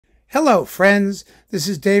Hello, friends. This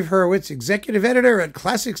is Dave Hurwitz, executive editor at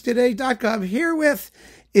ClassicsToday.com, here with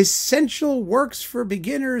Essential Works for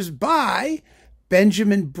Beginners by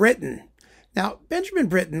Benjamin Britten. Now, Benjamin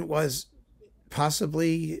Britten was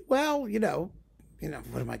possibly, what am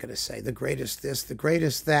I going to say? The greatest this, the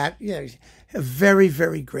greatest that. Yeah, a very,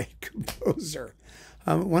 very great composer.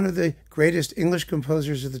 One of the greatest English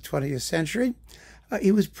composers of the 20th century.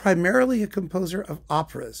 He was primarily a composer of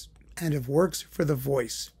operas and of works for the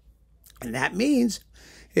voice. And that means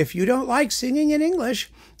if you don't like singing in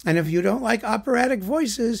English and if you don't like operatic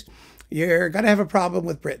voices, you're going to have a problem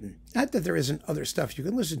with Britten. Not that there isn't other stuff you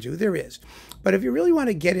can listen to, there is. But if you really want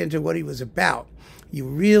to get into what he was about, you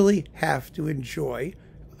really have to enjoy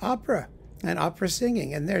opera and opera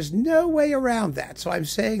singing. And there's no way around that. So I'm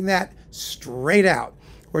saying that straight out.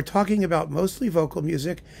 We're talking about mostly vocal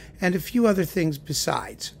music and a few other things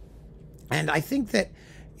besides. And I think that,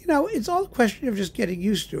 it's all a question of just getting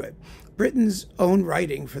used to it. Britten's own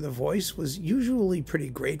writing for the voice was usually pretty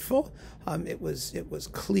grateful. It was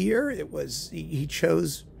clear. He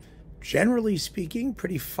chose, generally speaking,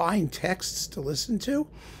 pretty fine texts to listen to.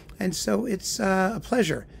 And so it's a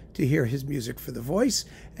pleasure to hear his music for the voice.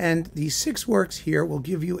 And these 6 works here will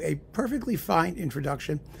give you a perfectly fine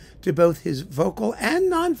introduction to both his vocal and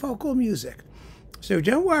non-vocal music. So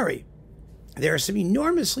don't worry. There are some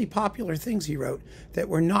enormously popular things he wrote that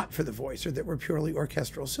were not for the voice or that were purely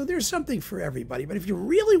orchestral. So there's something for everybody. But if you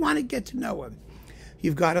really want to get to know him,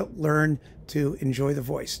 you've got to learn to enjoy the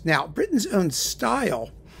voice. Now, Britten's own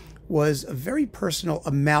style was a very personal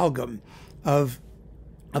amalgam of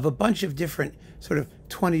a bunch of different sort of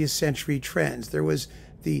 20th century trends. There was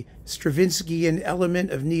the Stravinskyan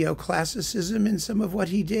element of neoclassicism in some of what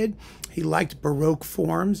he did. He liked Baroque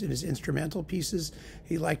forms in his instrumental pieces.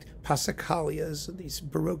 He liked Passacaglias, these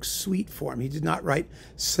Baroque suite form. He did not write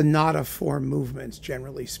sonata form movements,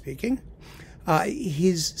 generally speaking.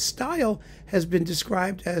 His style has been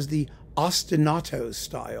described as the ostinato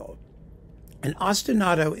style. An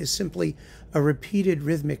ostinato is simply a repeated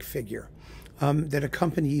rhythmic figure that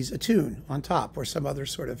accompanies a tune on top or some other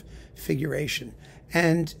sort of figuration.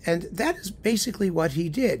 And that is basically what he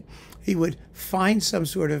did. He would find some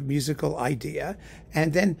sort of musical idea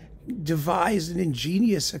and then devise an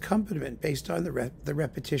ingenious accompaniment based on the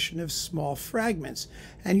repetition of small fragments.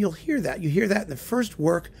 And you'll hear that. You hear that in the first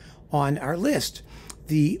work on our list,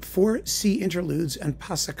 the 4 C Interludes and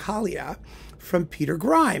Passacaglia from Peter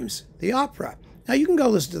Grimes, the opera. Now, you can go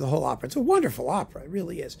listen to the whole opera. It's a wonderful opera. It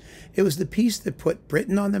really is. It was the piece that put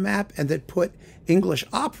Britain on the map and that put English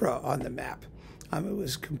opera on the map. It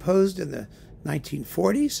was composed in the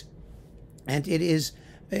 1940s, and it is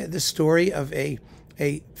the story of a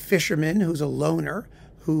fisherman who's a loner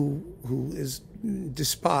who is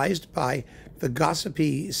despised by the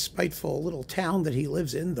gossipy, spiteful little town that he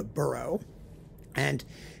lives in, the borough, and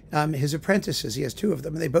his apprentices. He has 2 of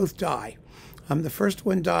them, and they both die. The first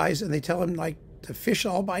one dies, and they tell him, to fish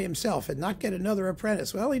all by himself and not get another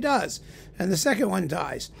apprentice. Well, he does. And the second one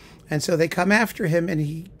dies. And so they come after him,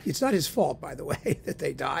 and it's not his fault, by the way, that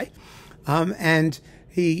they die. And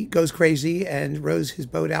he goes crazy and rows his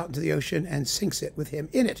boat out into the ocean and sinks it with him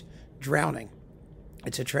in it, drowning.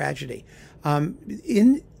 It's a tragedy.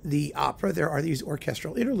 In the opera, there are these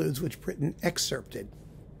orchestral interludes, which Britten excerpted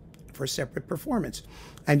for separate performance.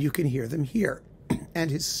 And you can hear them here. And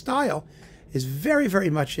his style is very, very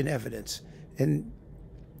much in evidence in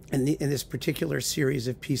this particular series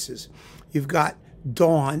of pieces. You've got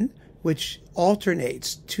Dawn, which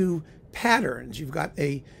alternates 2 patterns. You've got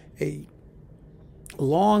a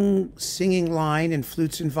long singing line in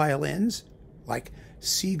flutes and violins, like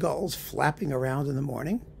seagulls flapping around in the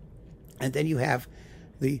morning. And then you have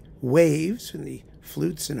the waves and the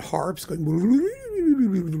flutes and harps going,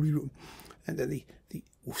 and then the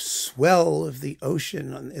swell of the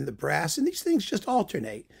ocean in the brass. And these things just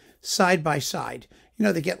alternate side by side.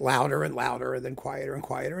 They get louder and louder and then quieter and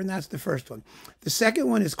quieter, and that's the first one. The second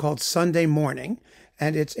one is called Sunday Morning,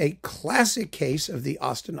 and it's a classic case of the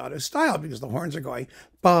ostinato style because the horns are going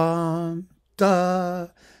bum, da,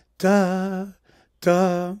 da,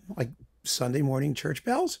 da, like Sunday morning church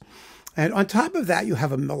bells. And on top of that, you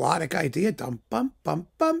have a melodic idea, dum bum bum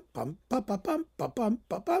bum bum bum bum bum bum bum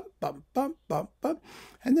bum bum bum bum bum bum,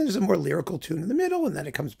 and then there's a more lyrical tune in the middle, and then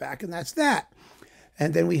it comes back, and that's that.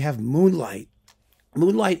 And then we have Moonlight.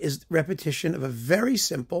 Moonlight is repetition of a very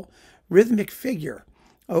simple rhythmic figure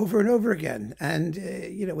over and over again, and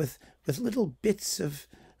with little bits of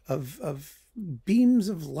beams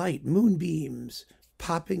of light, moonbeams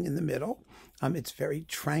popping in the middle. It's very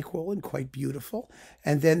tranquil and quite beautiful.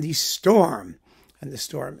 And then the Storm. And the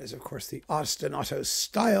Storm is, of course, the ostinato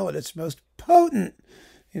style at its most potent.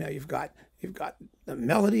 You know, you've got the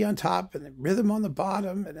melody on top and the rhythm on the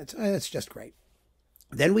bottom, and it's just great.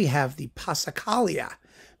 Then we have the Passacaglia,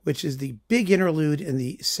 which is the big interlude in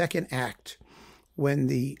the second act, when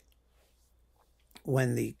the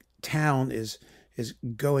town is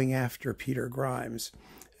going after Peter Grimes,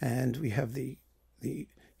 and we have the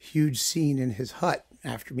huge scene in his hut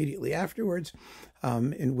immediately afterwards,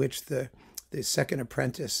 in which the second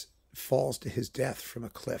apprentice falls to his death from a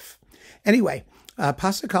cliff. Anyway,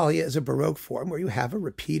 Passacaglia is a Baroque form where you have a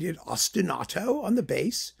repeated ostinato on the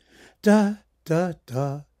bass, da da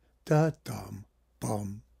da da dum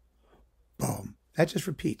bum bum. That just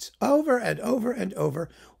repeats over and over and over,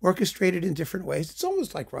 orchestrated in different ways. It's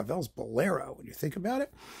almost like Ravel's Bolero when you think about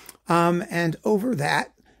it. And over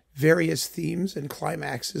that, various themes and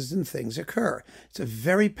climaxes and things occur. It's a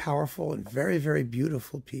very powerful and very, very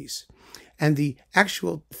beautiful piece. And the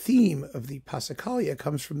actual theme of the Passacaglia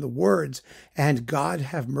comes from the words, "And God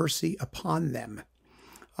have mercy upon them,"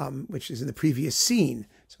 which is in the previous scene.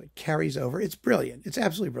 So it carries over. It's brilliant. It's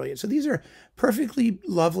absolutely brilliant. So these are perfectly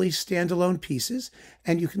lovely standalone pieces,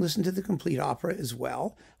 and you can listen to the complete opera as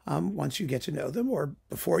well once you get to know them, or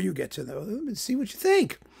before you get to know them, and see what you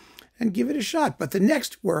think and give it a shot. But the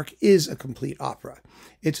next work is a complete opera.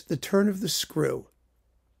 It's The Turn of the Screw.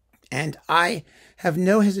 And I have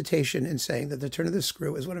no hesitation in saying that The Turn of the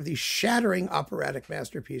Screw is one of the shattering operatic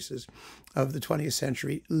masterpieces of the 20th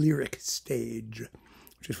century lyric stage,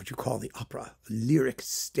 which is what you call the opera, the lyric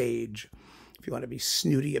stage, if you want to be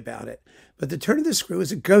snooty about it. But The Turn of the Screw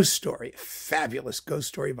is a ghost story, a fabulous ghost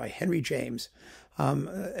story by Henry James.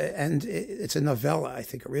 And it's a novella, I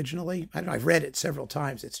think, originally. I don't know, I've read it several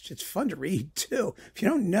times. It's fun to read, too. If you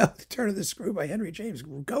don't know The Turn of the Screw by Henry James,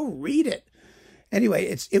 go read it. Anyway,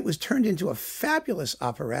 it was turned into a fabulous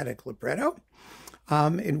operatic libretto,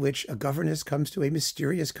 in which a governess comes to a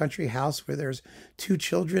mysterious country house where there's 2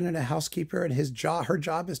 children and a housekeeper, and her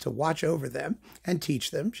job is to watch over them and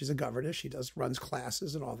teach them. She's a governess. She runs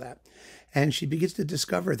classes and all that. And she begins to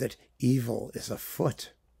discover that evil is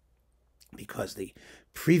afoot, because the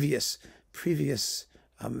previous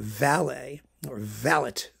valet, or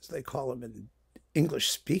valet, as they call him in English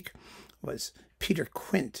speak, was Peter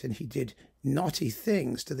Quint, and he did naughty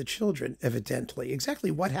things to the children, evidently. Exactly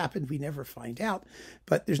what happened, we never find out,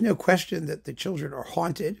 but there's no question that the children are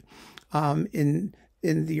haunted. In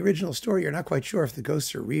the original story, you're not quite sure if the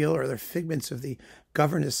ghosts are real or they're figments of the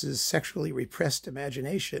governess's sexually repressed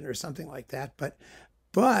imagination or something like that, but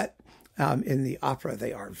in the opera,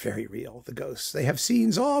 they are very real, the ghosts. They have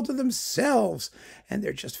scenes all to themselves, and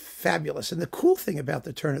they're just fabulous. And the cool thing about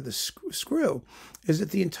The Turn of the Screw is that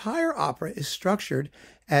the entire opera is structured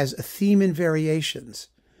as a theme in variations.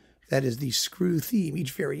 That is the screw theme,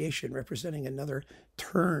 each variation representing another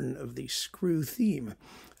turn of the screw theme.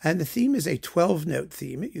 And the theme is a 12-note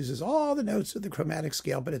theme. It uses all the notes of the chromatic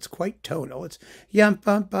scale, but it's quite tonal. It's yum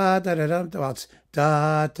bum ba da da dum da. It's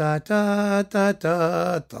da da da da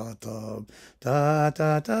da da da da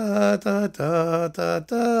da da da da da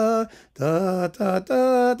da da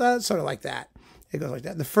da da, sort of like that. It goes like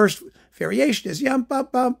that. The first variation is yum bum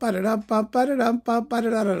bum ba da dum bum ba da dum bum ba da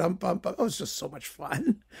da dum bum bum. Oh, it's just so much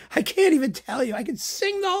fun. I can't even tell you. I can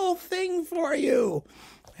sing the whole thing for you,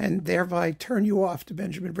 and thereby turn you off to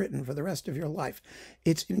Benjamin Britten for the rest of your life.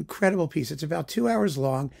 It's an incredible piece. It's about 2 hours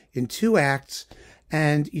long in 2 acts,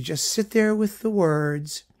 and you just sit there with the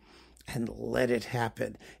words and let it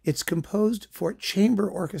happen. It's composed for chamber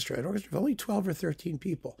orchestra, an orchestra of only 12 or 13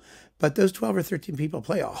 people. But those 12 or 13 people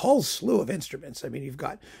play a whole slew of instruments. I mean, you've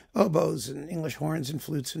got oboes and English horns and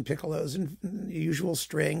flutes and piccolos and the usual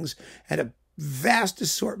strings, and a vast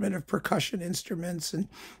assortment of percussion instruments and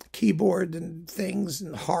keyboard and things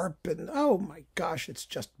and harp, and oh my gosh, it's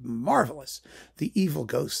just marvelous. The evil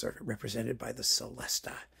ghosts are represented by the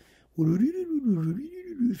celesta.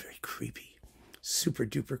 Very creepy, super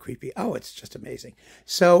duper creepy. Oh, it's just amazing.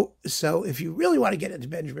 So if you really want to get into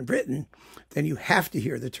Benjamin Britten, then you have to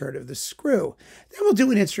hear The Turn of the Screw. Then we'll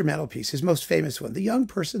do an instrumental piece, his most famous one, The Young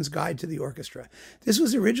Person's Guide to the Orchestra. This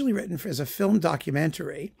was originally written as a film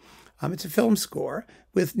documentary. It's a film score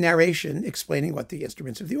with narration explaining what the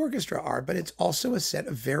instruments of the orchestra are, but it's also a set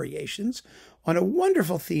of variations on a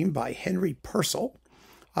wonderful theme by Henry Purcell,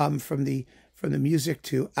 from the music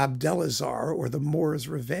to Abdelazar, or The Moor's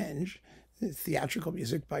Revenge, theatrical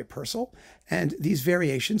music by Purcell. And these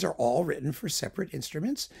variations are all written for separate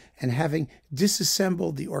instruments, and having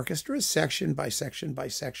disassembled the orchestra section by section by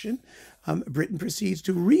section, Britten proceeds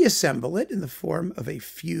to reassemble it in the form of a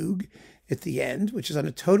fugue at the end, which is on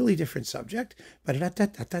a totally different subject. It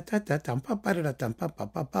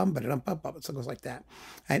goes like that.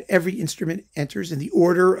 And every instrument enters in the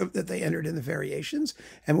order that they entered in the variations.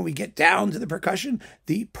 And when we get down to the percussion,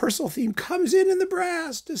 the Purcell theme comes in the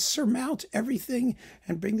brass to surmount everything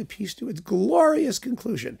and bring the piece to its glorious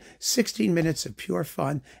conclusion. 16 minutes of pure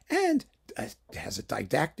fun, and it has a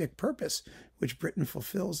didactic purpose, which Britten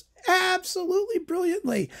fulfills absolutely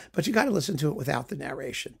brilliantly. But you got to listen to it without the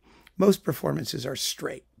narration. Most performances are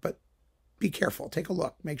straight, but be careful. Take a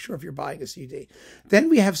look. Make sure if you're buying a CD. Then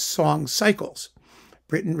we have song cycles.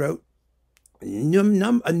 Britten wrote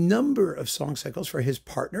a number of song cycles for his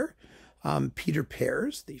partner, Peter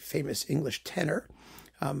Pears, the famous English tenor.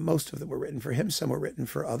 Most of them were written for him. Some were written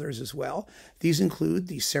for others as well. These include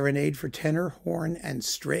the Serenade for tenor, horn, and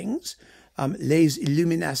strings, Les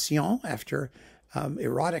Illuminations, after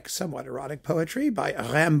somewhat erotic poetry by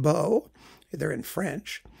Rimbaud. They're in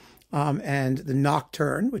French. And the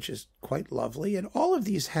Nocturne, which is quite lovely. And all of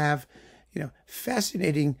these have,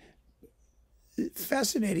 fascinating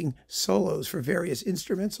solos for various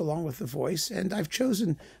instruments along with the voice. And I've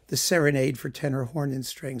chosen the Serenade for tenor, horn, and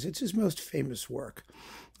strings. It's his most famous work.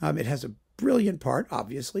 It has a brilliant part,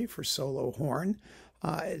 obviously, for solo horn.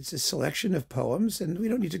 It's a selection of poems, and we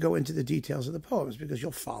don't need to go into the details of the poems because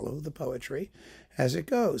you'll follow the poetry as it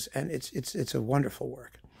goes. And it's a wonderful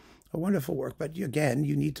work. A wonderful work. But again,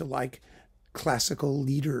 you need to like classical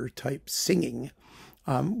leader type singing,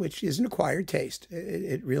 which is an acquired taste.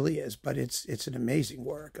 It really is, but it's an amazing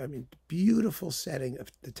work. I mean, beautiful setting of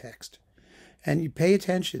the text. And you pay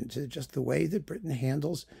attention to just the way that Britten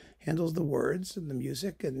handles the words and the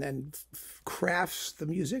music, and then crafts the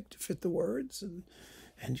music to fit the words,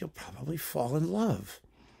 and you'll probably fall in love.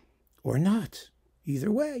 Or not.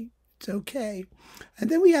 Either way, it's okay. And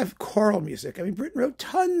then we have choral music. I mean, Britten wrote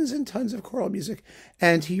tons and tons of choral music,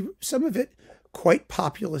 and some of it quite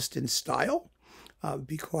populist in style,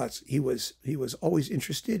 because he was always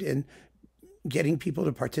interested in getting people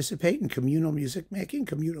to participate in communal music making,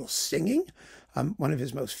 communal singing. One of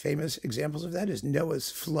his most famous examples of that is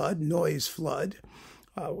Noise Flood,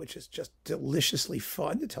 which is just deliciously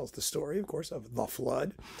fun. It tells the story, of course, of the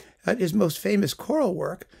flood. His most famous choral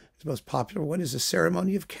work, his most popular one, is A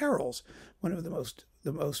Ceremony of Carols, one of the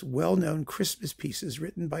most well-known Christmas pieces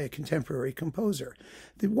written by a contemporary composer.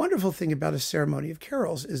 The wonderful thing about A Ceremony of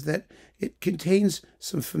Carols is that it contains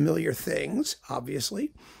some familiar things,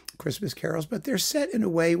 obviously, Christmas carols, but they're set in a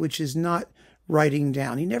way which is not writing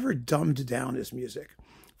down. He never dumbed down his music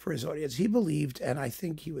for his audience. He believed, and I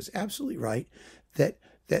think he was absolutely right, that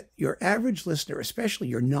your average listener, especially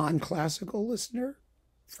your non-classical listener,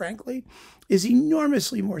 frankly, is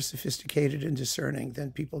enormously more sophisticated and discerning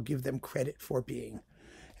than people give them credit for being.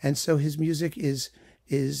 And so his music is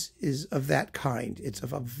of that kind. It's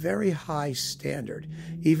of a very high standard,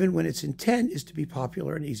 even when its intent is to be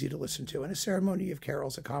popular and easy to listen to. And A Ceremony of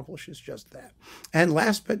Carols accomplishes just that. And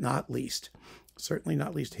last but not least, certainly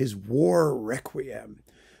not least, his War Requiem.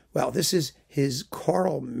 Well, this is his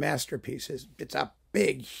choral masterpiece. It's a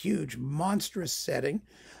big, huge, monstrous setting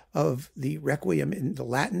of the Requiem in the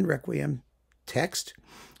Latin Requiem text.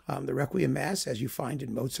 The Requiem Mass, as you find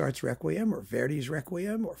in Mozart's Requiem, or Verdi's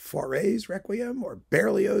Requiem, or Fauré's Requiem, or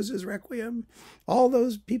Berlioz's Requiem. All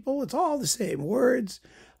those people, it's all the same words.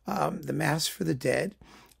 The Mass for the Dead.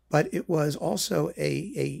 But it was also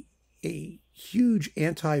a huge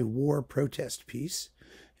anti-war protest piece.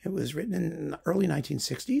 It was written in the early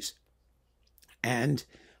 1960s. And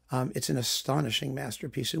it's an astonishing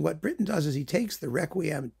masterpiece. And what Britten does is he takes the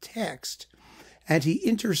Requiem text and he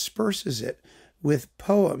intersperses it with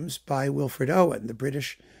poems by Wilfred Owen, the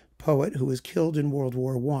British poet who was killed in World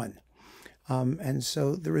War I. And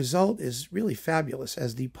so the result is really fabulous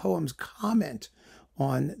as the poems comment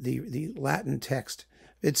on the Latin text.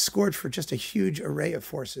 It's scored for just a huge array of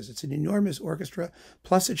forces. It's an enormous orchestra,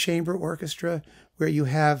 plus a chamber orchestra where you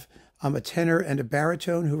have a tenor and a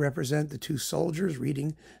baritone who represent the two soldiers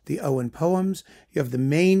reading the Owen poems. You have the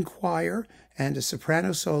main choir and a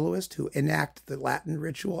soprano soloist who enact the Latin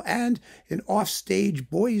ritual, and an offstage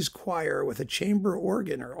boys choir with a chamber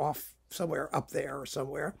organ or off somewhere up there or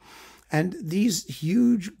somewhere. And these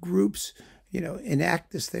huge groups,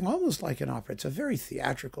 enact this thing almost like an opera. It's a very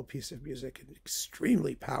theatrical piece of music and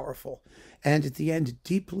extremely powerful. And at the end,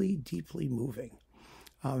 deeply, deeply moving.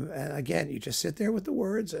 And again, you just sit there with the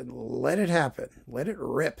words and let it happen. Let it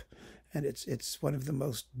rip. And it's one of the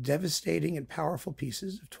most devastating and powerful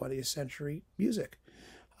pieces of 20th century music.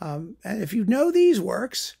 And if you know these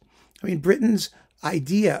works, I mean, Britten's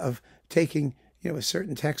idea of taking, a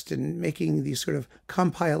certain text and making these sort of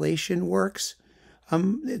compilation works,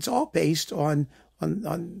 it's all based on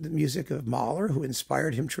on the music of Mahler, who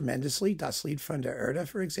inspired him tremendously. Das Lied von der Erde,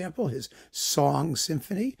 for example, his Song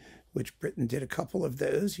Symphony, which Britten did a couple of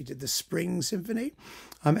those. He did the Spring Symphony,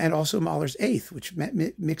 and also Mahler's Eighth, which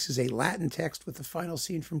mixes a Latin text with the final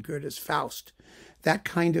scene from Goethe's Faust. That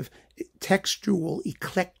kind of textual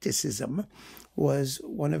eclecticism was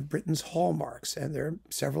one of Britten's hallmarks, and there are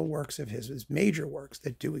several works of his major works,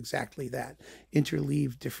 that do exactly that,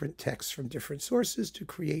 interleave different texts from different sources to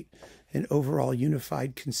create an overall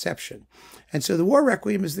unified conception. And so the War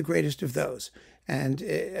Requiem is the greatest of those, and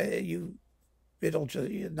it'll just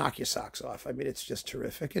knock your socks off. I mean, it's just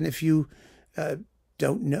terrific. And if you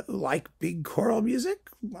don't like big choral music,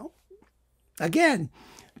 well, again,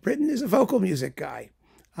 Britten is a vocal music guy.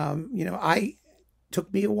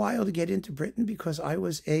 Took me a while to get into Britten because I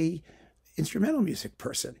was a instrumental music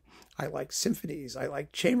person. I like symphonies. I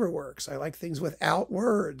like chamber works. I like things without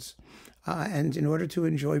words. And in order to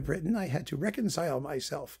enjoy Britten, I had to reconcile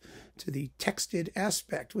myself to the texted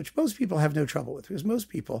aspect, which most people have no trouble with, because most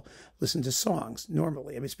people listen to songs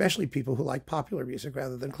normally. I mean, especially people who like popular music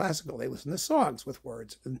rather than classical. They listen to songs with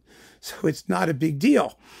words. And so it's not a big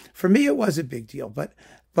deal. For me, it was a big deal. But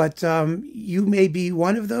you may be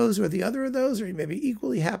one of those or the other of those, or you may be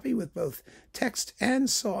equally happy with both text and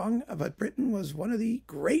song. But Britten was one of the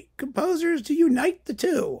great composers to unite the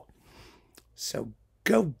two. So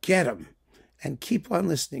go get 'em and keep on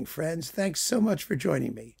listening, friends. Thanks so much for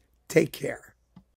joining me. Take care.